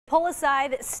Pull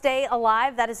aside, stay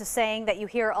alive. That is a saying that you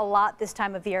hear a lot this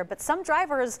time of year, but some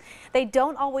drivers, they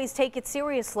don't always take it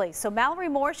seriously. So Mallory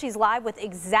Moore, she's live with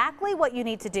exactly what you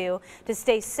need to do to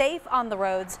stay safe on the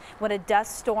roads when a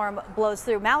dust storm blows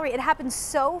through. Mallory, it happens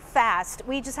so fast.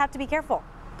 We just have to be careful.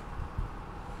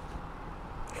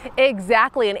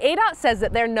 Exactly, and ADOT says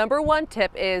that their #1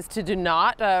 tip is to do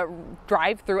not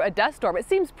drive through a dust storm. It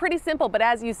seems pretty simple, but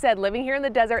as you said, living here in the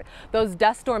desert, those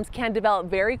dust storms can develop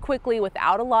very quickly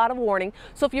without a lot of warning.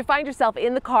 So if you find yourself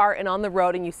in the car and on the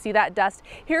road and you see that dust,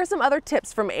 here are some other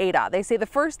tips from ADOT. They say the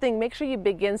first thing, make sure you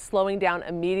begin slowing down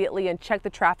immediately and check the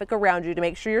traffic around you to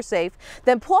make sure you're safe.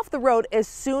 Then pull off the road as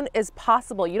soon as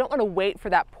possible. You don't want to wait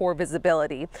for that poor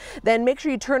visibility. Then make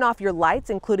sure you turn off your lights,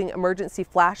 including emergency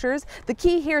flashers. The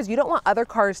key here is you don't want other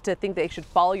cars to think they should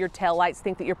follow your taillights,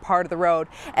 think that you're part of the road,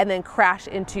 and then crash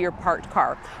into your parked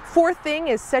car. Fourth thing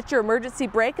is set your emergency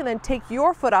brake and then take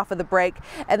your foot off of the brake,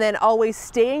 and then always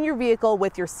stay in your vehicle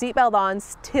with your seatbelt on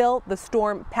till the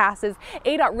storm passes.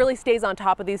 ADOT really stays on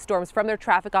top of these storms from their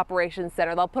traffic operations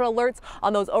center. They'll put alerts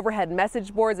on those overhead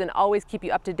message boards and always keep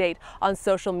you up to date on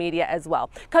social media as well.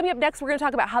 Coming up next, we're going to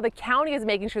talk about how the county is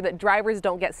making sure that drivers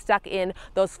don't get stuck in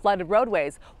those flooded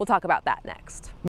roadways. We'll talk about that next.